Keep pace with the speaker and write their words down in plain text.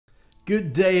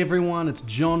Good day everyone, it's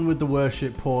John with the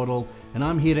Worship Portal, and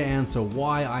I'm here to answer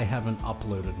why I haven't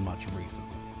uploaded much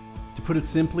recently. To put it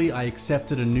simply, I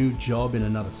accepted a new job in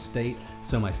another state,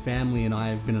 so my family and I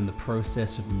have been in the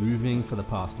process of moving for the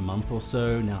past month or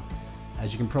so. Now,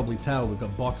 as you can probably tell, we've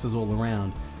got boxes all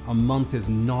around. A month is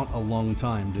not a long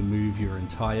time to move your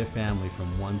entire family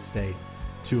from one state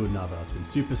to another. It's been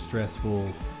super stressful,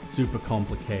 super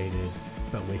complicated,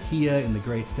 but we're here in the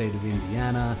great state of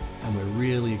Indiana, and we're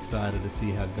really excited to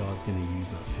see how God's going to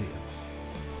use us here.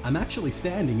 I'm actually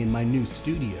standing in my new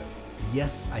studio.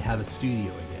 Yes, I have a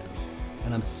studio again,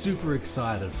 and I'm super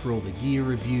excited for all the gear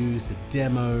reviews, the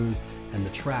demos, and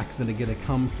the tracks that are going to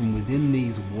come from within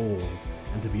these walls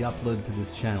and to be uploaded to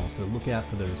this channel, so look out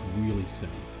for those really soon.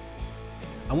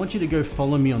 I want you to go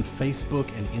follow me on Facebook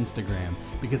and Instagram,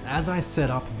 because as I set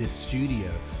up this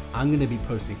studio, I'm going to be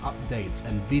posting updates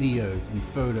and videos and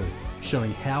photos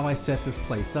showing how I set this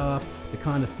place up, the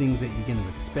kind of things that you're going to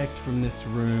expect from this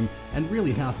room, and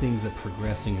really how things are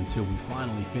progressing until we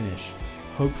finally finish,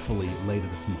 hopefully later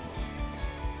this month.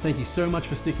 Thank you so much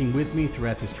for sticking with me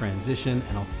throughout this transition,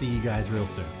 and I'll see you guys real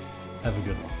soon. Have a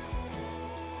good one.